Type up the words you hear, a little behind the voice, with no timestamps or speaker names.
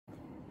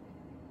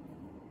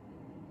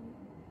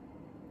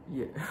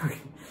Yeah.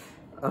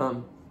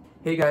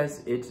 Hey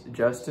guys, it's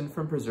Justin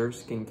from Preserve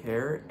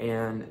Skincare,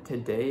 and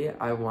today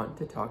I want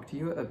to talk to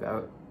you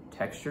about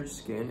textured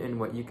skin and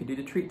what you could do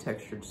to treat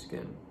textured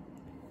skin.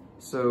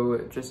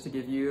 So just to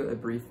give you a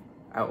brief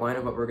outline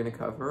of what we're going to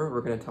cover,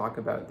 we're going to talk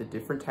about the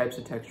different types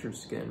of textured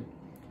skin,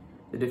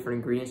 the different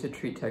ingredients to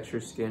treat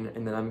textured skin,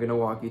 and then I'm going to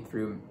walk you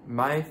through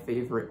my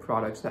favorite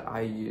products that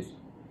I use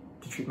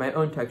to treat my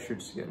own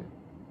textured skin.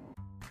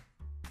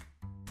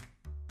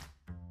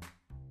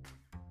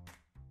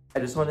 I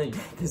just want to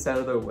get this out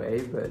of the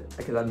way,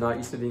 because I'm not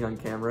used to being on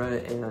camera,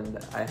 and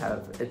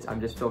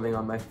I'm just filming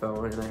on my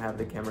phone, and I have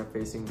the camera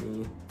facing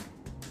me,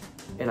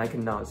 and I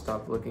cannot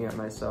stop looking at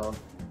myself.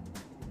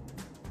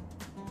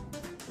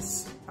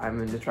 I'm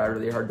going to try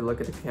really hard to look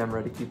at the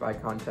camera to keep eye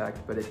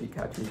contact, but if you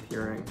catch me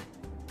peering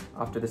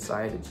off to the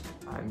side,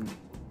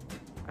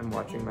 I'm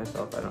watching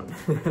myself. I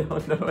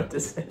don't know what to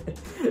say.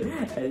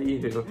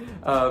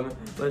 Anywho,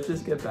 let's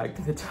just get back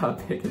to the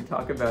topic and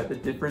talk about the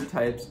different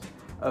types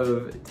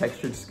of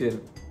textured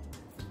skin.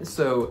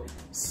 So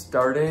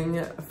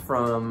starting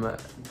from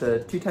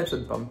the two types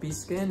of bumpy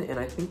skin, and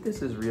I think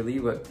this is really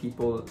what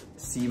people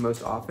see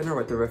most often, or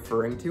what they're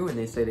referring to when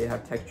they say they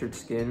have textured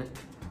skin,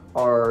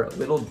 are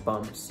little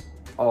bumps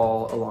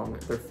all along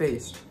their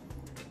face.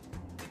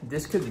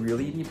 This could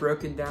really be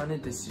broken down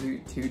into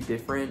two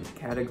different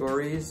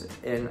categories,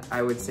 and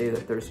I would say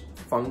that there's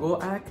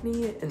fungal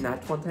acne, and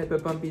that's one type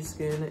of bumpy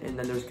skin, and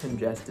then there's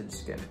congested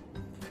skin.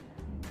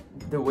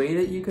 The way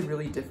that you could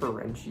really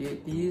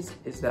differentiate these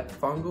is that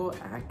fungal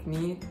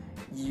acne,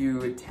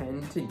 you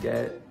tend to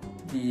get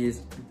these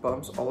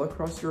bumps all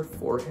across your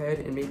forehead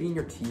and maybe in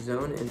your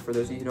T-zone. And for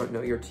those of you who don't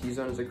know, your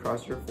T-zone is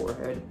across your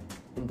forehead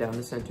and down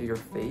the center of your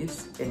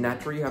face. And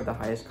that's where you have the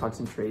highest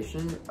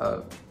concentration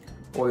of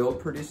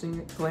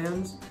oil-producing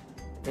glands.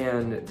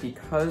 And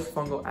because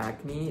fungal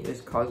acne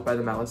is caused by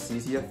the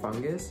Malassezia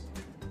fungus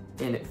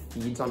and it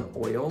feeds on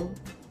oil,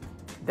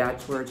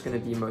 that's where it's going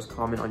to be most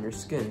common on your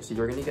skin. So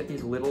you're going to get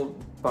these little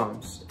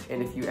bumps,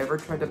 and if you ever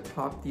tried to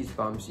pop these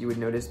bumps, you would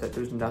notice that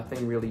there's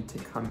nothing really to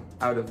come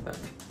out of them.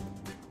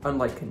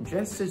 Unlike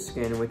congested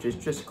skin, which is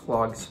just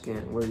clogged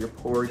skin, where your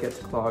pore gets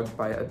clogged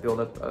by a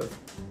buildup of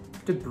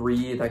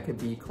debris that could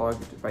be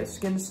clogged by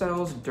skin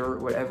cells,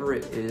 dirt, whatever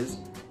it is,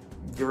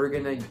 you're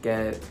going to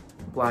get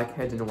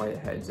blackheads and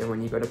whiteheads, and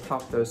when you go to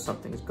pop those,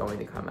 something's going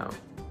to come out.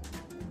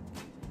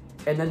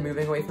 And then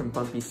moving away from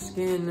bumpy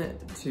skin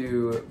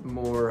to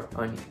more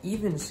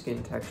uneven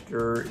skin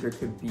texture, there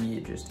could be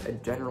just a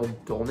general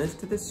dullness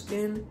to the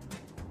skin.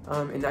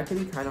 And that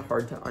can be kind of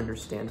hard to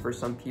understand for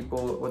some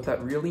people. What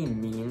that really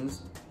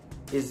means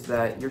is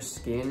that your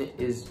skin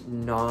is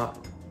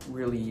not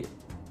really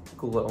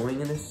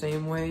glowing in the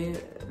same way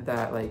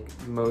that like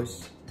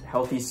most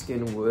healthy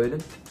skin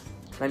would.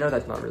 I know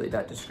that's not really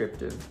that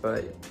descriptive,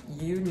 but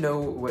you know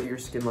what your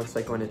skin looks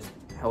like when it's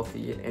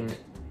healthy, and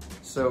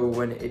so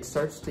when it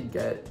starts to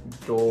get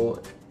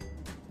dull,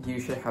 you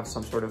should have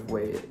some sort of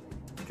way,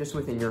 just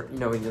within your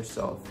knowing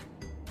yourself,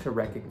 to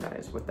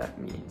recognize what that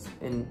means.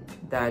 And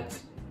that,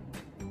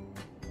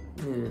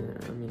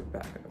 let me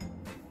back up.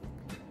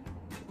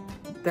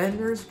 Then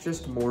there's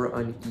just more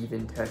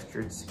uneven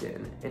textured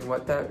skin. And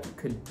what that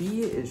could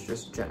be is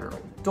just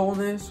general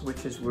dullness,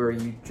 which is where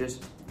you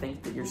just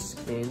think that your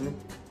skin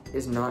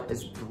is not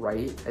as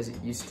bright as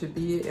it used to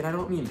be. And I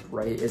don't mean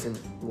bright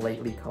isn't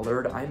lightly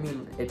colored. I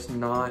mean, it's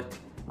not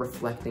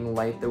reflecting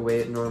light the way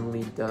it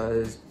normally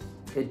does.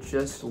 It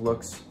just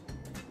looks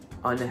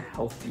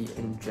unhealthy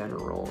in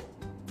general,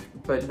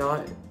 but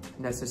not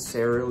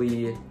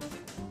necessarily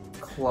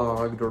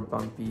clogged or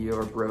bumpy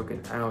or broken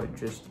out,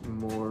 just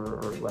more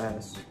or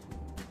less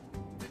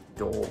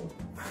dull,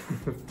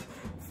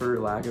 for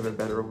lack of a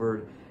better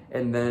word.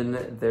 And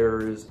then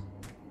there's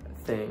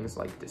things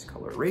like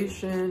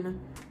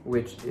discoloration,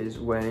 which is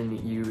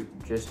when you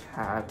just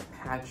have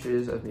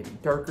patches of maybe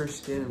darker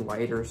skin,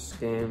 lighter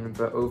skin,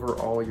 but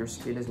overall your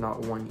skin is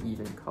not one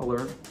even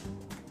color.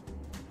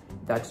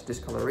 That's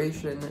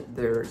discoloration.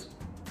 There's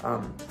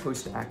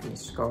post-acne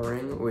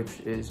scarring, which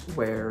is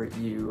where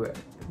you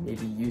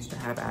maybe used to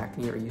have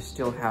acne or you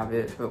still have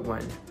it, but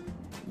when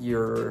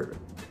your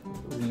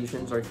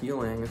lesions are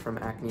healing from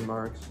acne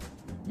marks,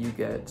 you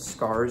get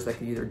scars that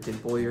could either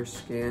dimple your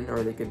skin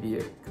or they could be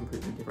a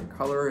completely different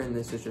color, and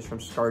this is just from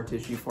scar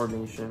tissue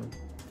formation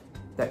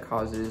that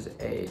causes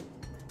a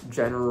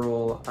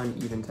general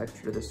uneven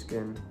texture to the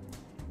skin.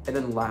 And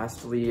then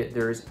lastly,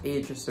 there's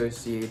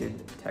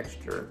age-associated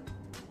texture,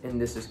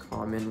 and this is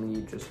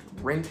commonly just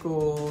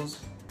wrinkles,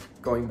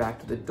 going back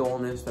to the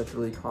dullness that's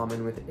really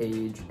common with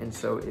age, and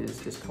so is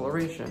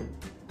discoloration.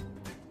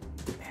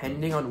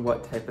 Depending on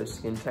what type of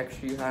skin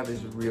texture you have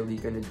is really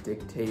going to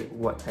dictate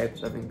what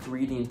types of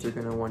ingredients you're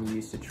going to want to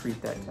use to treat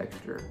that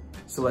texture.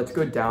 So let's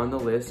go down the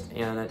list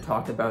and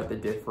talk about the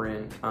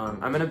different, I'm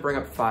going to bring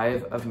up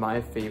 5 of my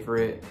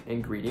favorite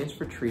ingredients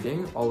for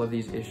treating all of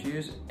these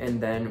issues,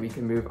 and then we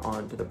can move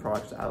on to the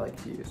products I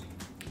like to use.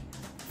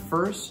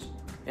 First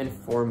and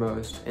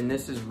foremost, and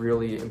this is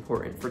really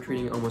important for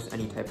treating almost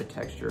any type of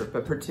texture,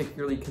 but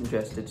particularly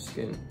congested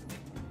skin,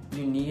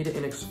 you need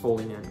an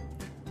exfoliant.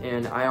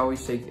 and I always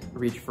say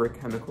reach for a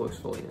chemical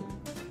exfoliant.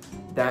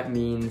 That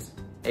means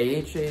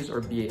AHAs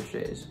or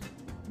BHAs,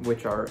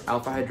 which are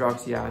alpha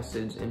hydroxy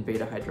acids and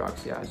beta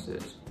hydroxy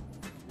acids.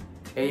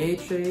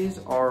 AHAs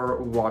are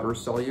water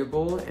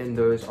soluble, and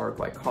those are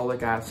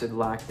glycolic acid,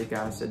 lactic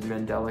acid,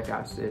 mandelic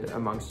acid,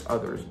 amongst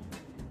others.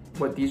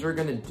 What these are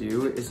gonna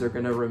do is they're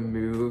gonna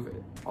remove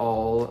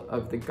all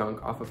of the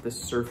gunk off of the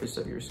surface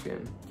of your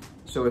skin.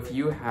 So if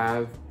you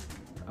have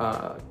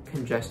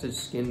congested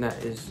skin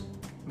that is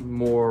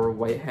more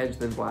whiteheads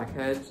than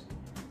blackheads,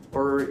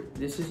 or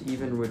this is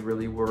even would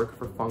really work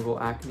for fungal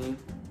acne,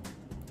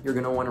 you're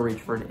gonna wanna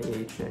reach for an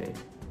AHA.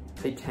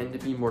 They tend to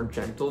be more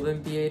gentle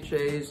than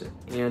BHAs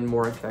and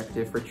more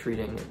effective for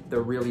treating the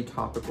really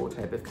topical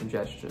type of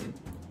congestion.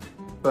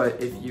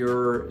 But if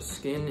your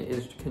skin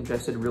is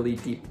congested really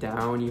deep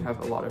down, you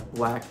have a lot of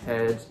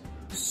blackheads,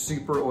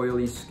 super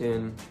oily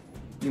skin,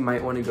 you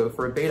might want to go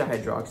for a beta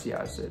hydroxy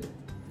acid.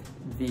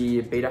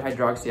 The beta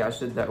hydroxy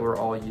acid that we're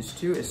all used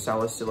to is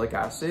salicylic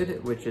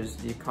acid, which is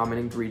the common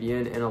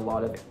ingredient in a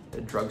lot of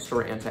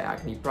drugstore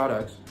anti-acne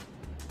products.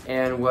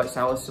 And what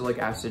salicylic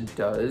acid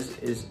does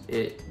is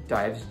it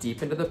dives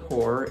deep into the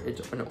pore.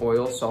 It's an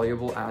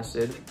oil-soluble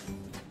acid,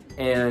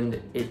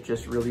 and it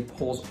just really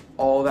pulls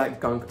all that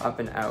gunk up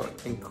and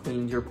out and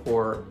cleans your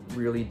pore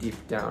really deep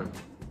down.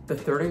 The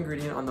third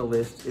ingredient on the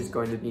list is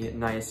going to be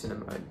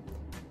niacinamide.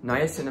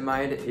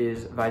 Niacinamide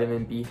is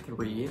vitamin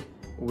B3,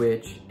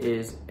 which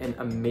is an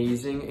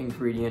amazing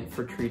ingredient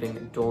for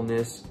treating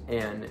dullness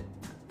and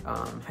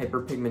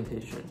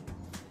hyperpigmentation.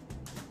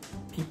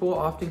 People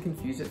often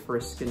confuse it for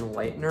a skin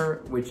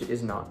lightener, which it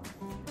is not.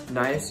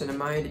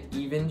 Niacinamide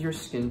evens your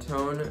skin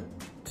tone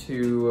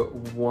to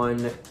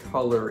one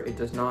color. It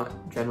does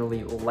not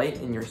generally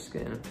lighten your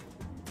skin,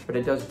 but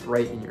it does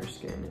brighten your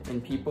skin,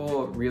 and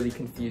people really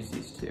confuse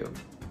these two.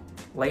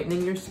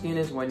 Lightening your skin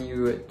is when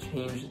you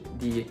change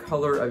the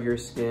color of your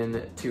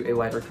skin to a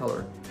lighter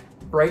color.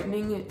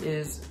 Brightening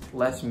is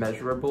less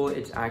measurable.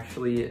 It's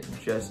actually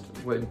just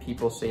when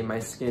people say my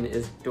skin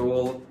is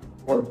dull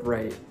or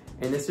bright.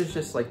 And this is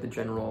just like the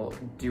general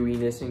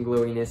dewiness and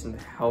glowiness and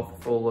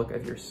healthful look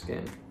of your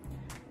skin.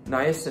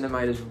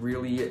 Niacinamide is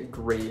really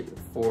great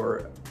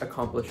for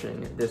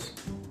accomplishing this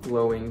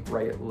glowing,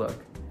 bright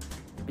look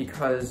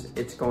because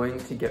it's going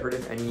to get rid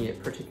of any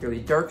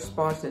particularly dark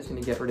spots, and it's going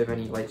to get rid of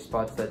any light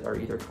spots that are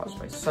either caused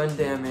by sun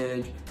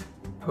damage,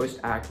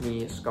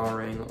 post-acne,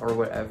 scarring, or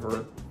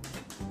whatever.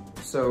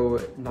 So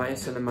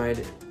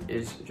niacinamide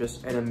is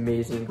just an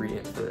amazing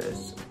ingredient for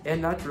this.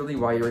 And that's really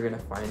why you're gonna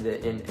find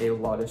it in a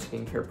lot of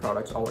skincare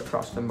products all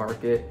across the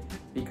market,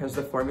 because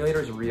the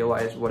formulators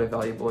realize what a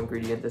valuable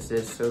ingredient this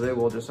is, so they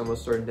will just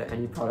almost throw it into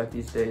any product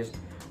these days,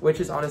 which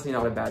is honestly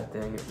not a bad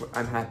thing.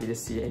 I'm happy to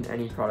see it in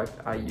any product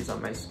I use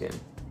on my skin.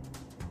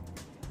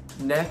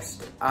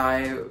 Next,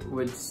 I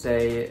would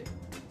say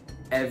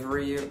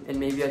and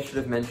maybe I should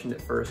have mentioned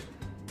it first,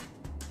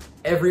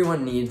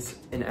 everyone needs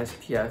an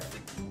SPF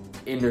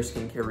in their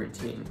skincare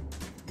routine.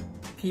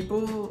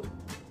 People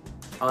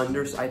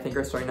I think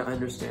are starting to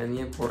understand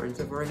the importance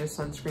of wearing a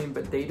sunscreen,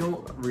 but they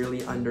don't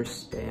really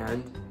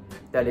understand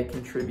that it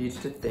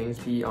contributes to things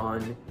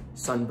beyond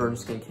sunburn,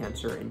 skin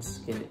cancer, and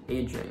skin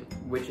aging,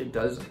 which it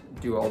does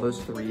do all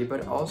those three,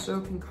 but also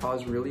can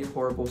cause really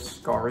horrible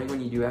scarring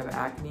when you do have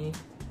acne,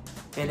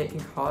 and it can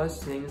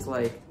cause things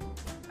like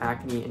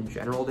acne in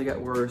general to get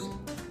worse,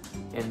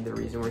 and the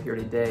reason we're here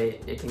today,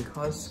 it can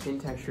cause skin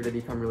texture to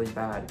become really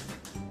bad.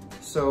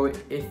 So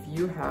if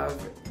you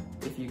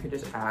could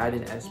just add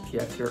an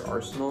SPF to your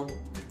arsenal,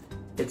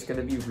 it's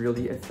gonna be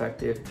really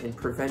effective in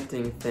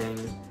preventing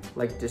things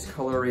like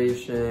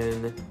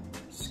discoloration,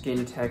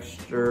 skin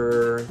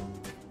texture,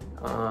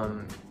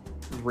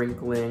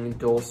 wrinkling,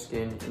 dull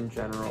skin in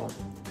general.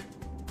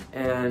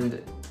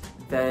 And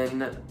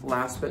then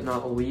last but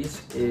not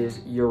least is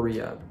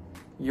urea.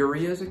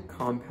 Urea is a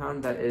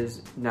compound that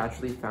is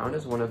naturally found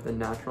as one of the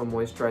natural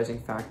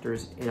moisturizing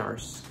factors in our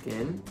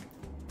skin.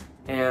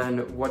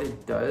 And what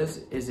it does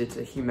is it's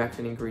a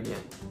humectant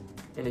ingredient.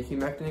 And a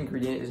humectant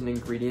ingredient is an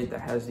ingredient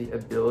that has the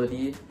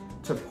ability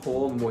to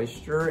pull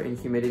moisture and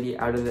humidity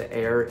out of the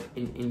air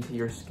and into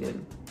your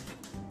skin.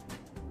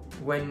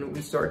 When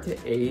we start to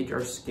age,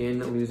 our skin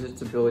loses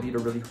its ability to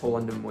really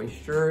hold onto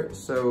moisture.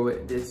 So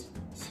this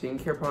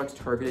skincare products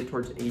targeted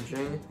towards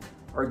aging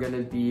are going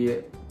to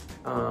be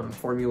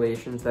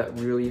formulations that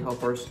really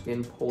help our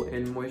skin pull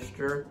in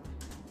moisture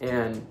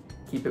and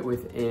keep it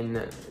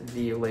within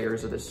the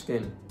layers of the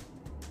skin.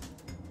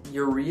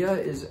 Urea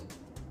is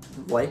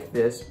like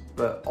this,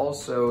 but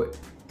also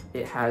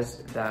it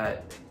has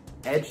that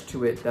edge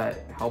to it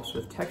that helps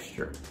with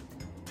texture.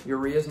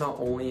 Urea is not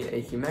only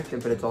a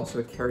humectant, but it's also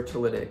a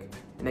keratolytic.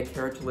 And a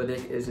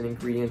keratolytic is an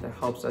ingredient that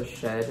helps us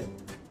shed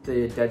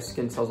the dead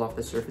skin cells off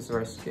the surface of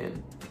our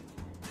skin.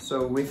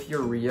 So with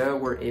urea,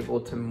 we're able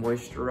to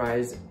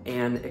moisturize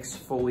and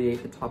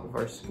exfoliate the top of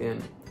our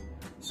skin.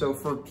 So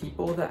for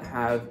people that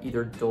have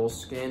either dull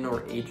skin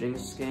or aging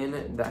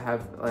skin that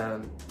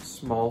have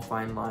small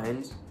fine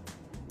lines,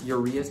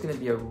 urea is going to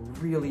be a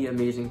really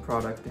amazing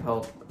product to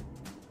help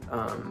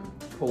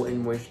pull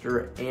in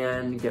moisture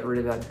and get rid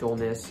of that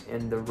dullness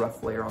and the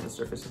rough layer on the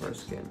surface of our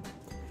skin.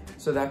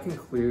 So that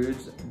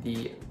concludes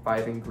the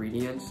 5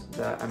 ingredients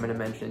that I'm going to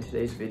mention in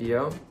today's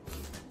video.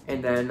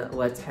 And then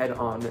let's head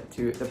on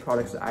to the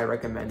products that I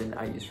recommend and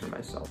I use for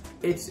myself.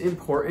 It's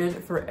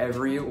important for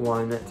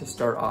everyone to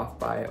start off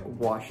by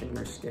washing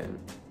their skin.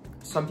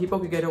 Some people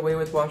could get away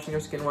with washing their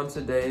skin once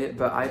a day,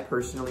 but I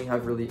personally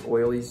have really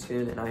oily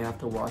skin and I have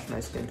to wash my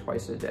skin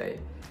twice a day.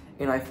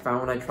 And I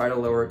found when I try to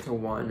lower it to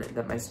 1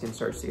 that my skin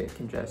starts to get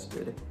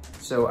congested.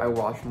 So I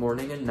wash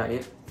morning and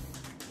night,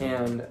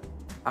 and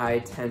I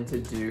tend to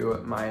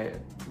do my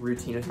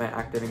routine with my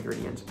active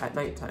ingredients at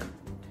nighttime.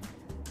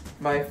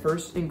 My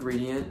first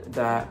ingredient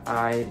that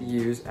I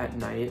use at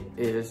night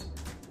is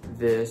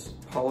this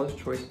Paula's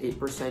Choice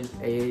 8%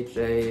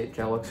 AHA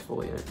Gel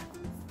Exfoliant.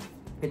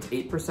 It's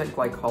 8%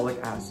 glycolic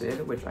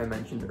acid, which I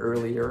mentioned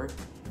earlier,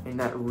 and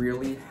that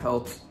really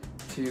helps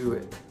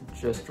to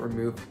just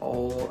remove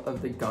all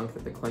of the gunk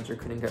that the cleanser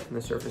couldn't get from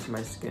the surface of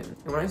my skin.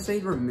 And when I say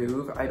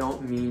remove, I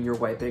don't mean you're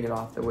wiping it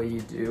off the way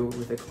you do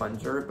with a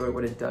cleanser, but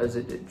what it does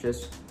is it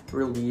just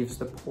relieves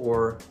the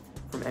pore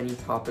from any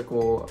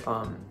topical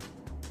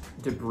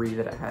debris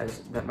that it has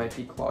that might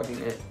be clogging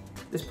it.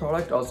 This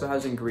product also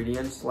has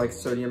ingredients like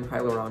sodium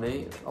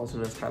hyaluronate, also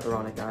known as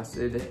hyaluronic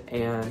acid,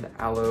 and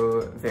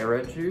aloe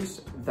vera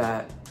juice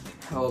that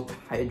help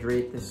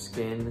hydrate the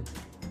skin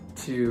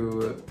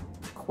to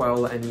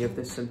quell any of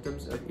the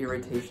symptoms of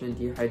irritation and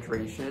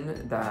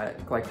dehydration that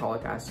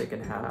glycolic acid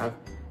can have.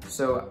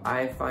 So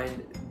I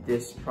find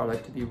this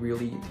product to be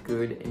really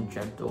good and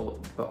gentle,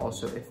 but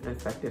also an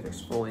effective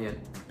exfoliant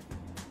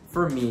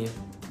for me.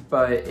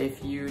 But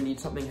if you need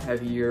something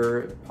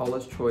heavier,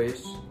 Paula's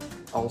Choice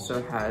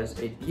also has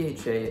a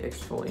BHA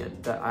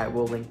exfoliant that I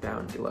will link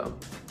down below.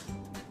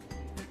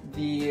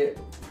 The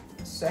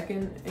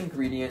second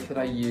ingredient that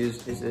I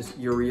use is this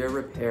Urea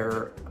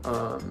Repair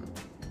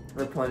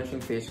replenishing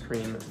face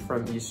cream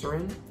from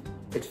Eucerin.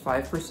 It's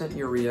 5%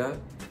 urea,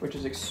 which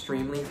is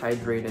extremely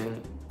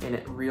hydrating, and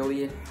it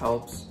really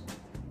helps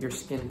your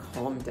skin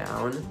calm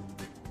down,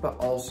 but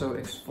also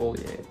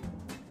exfoliate.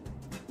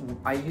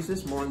 I use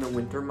this more in the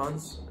winter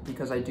months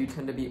because I do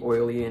tend to be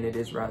oily and it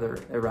is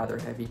a rather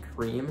heavy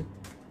cream,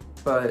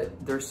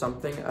 but there's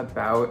something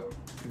about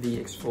the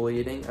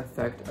exfoliating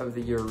effect of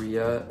the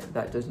urea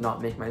that does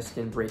not make my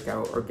skin break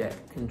out or get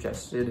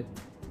congested,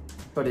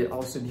 but it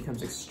also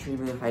becomes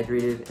extremely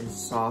hydrated and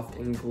soft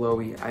and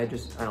glowy. I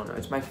don't know,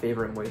 it's my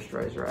favorite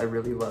moisturizer. I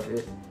really love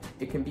it.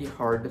 It can be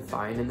hard to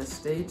find in the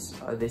States.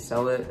 They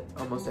sell it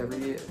almost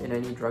in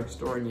any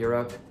drugstore in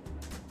Europe,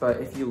 but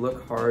if you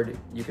look hard,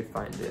 you could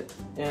find it.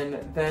 And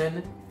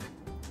then,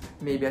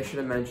 maybe I should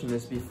have mentioned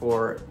this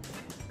before,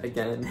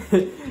 again,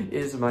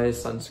 is my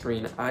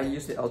sunscreen. I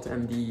use the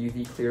EltaMD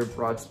UV Clear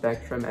Broad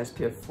Spectrum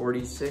SPF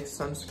 46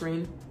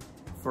 sunscreen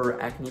for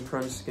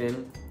acne-prone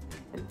skin,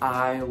 and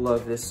I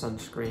love this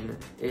sunscreen.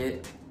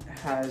 It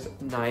has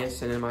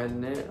niacinamide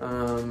in it,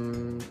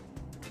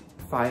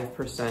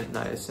 5%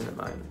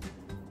 niacinamide.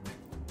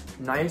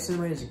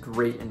 Niacinamide is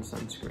great in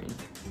sunscreen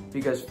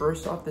because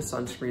first off, the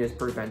sunscreen is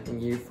preventing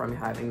you from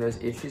having those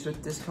issues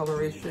with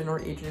discoloration or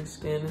aging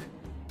skin,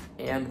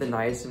 and the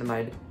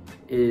niacinamide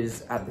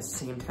is at the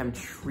same time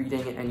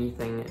treating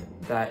anything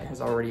that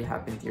has already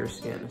happened to your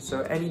skin.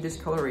 So any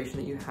discoloration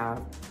that you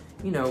have,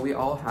 you know, we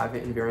all have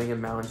it in varying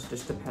amounts,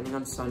 just depending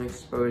on sun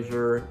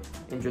exposure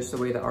and just the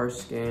way that our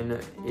skin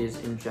is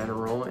in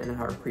general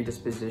and our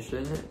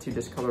predisposition to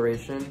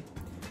discoloration.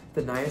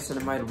 The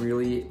niacinamide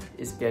really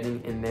is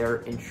getting in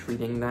there and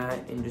treating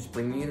that and just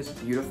bringing you this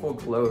beautiful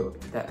glow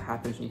that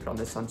happens when you put on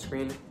the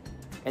sunscreen.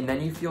 And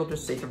then you feel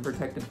just safe and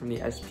protected from the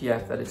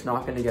SPF, that it's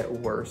not gonna get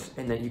worse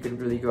and that you can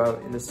really go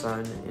out in the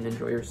sun and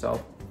enjoy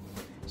yourself.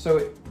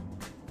 So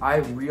I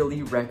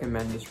really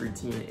recommend this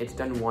routine. It's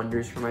done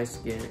wonders for my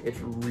skin. It's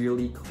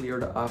really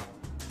cleared up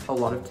a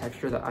lot of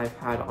texture that I've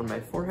had on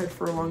my forehead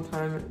for a long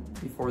time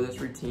before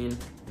this routine.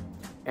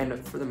 And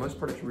for the most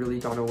part, it's really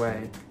gone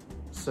away.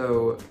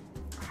 So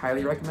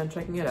highly recommend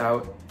checking it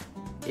out.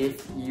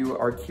 If you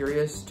are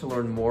curious to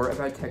learn more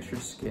about textured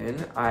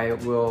skin, I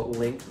will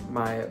link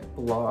my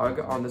blog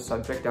on the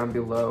subject down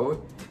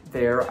below.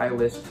 There I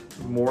list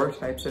more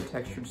types of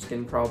textured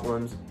skin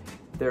problems.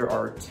 There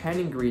are 10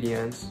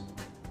 ingredients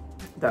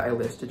that I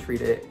list to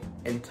treat it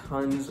and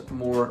tons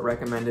more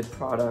recommended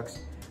products.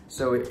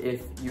 So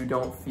if you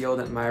don't feel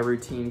that my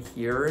routine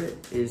here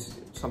is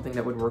something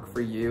that would work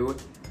for you,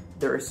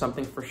 there is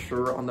something for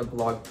sure on the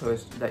blog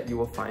post that you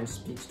will find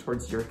speaks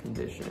towards your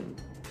condition.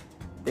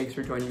 Thanks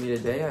for joining me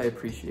today. I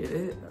appreciate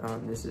it.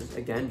 This is,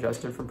 again,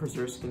 Justin from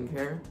Preserve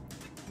Skincare.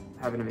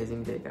 Have an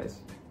amazing day, guys.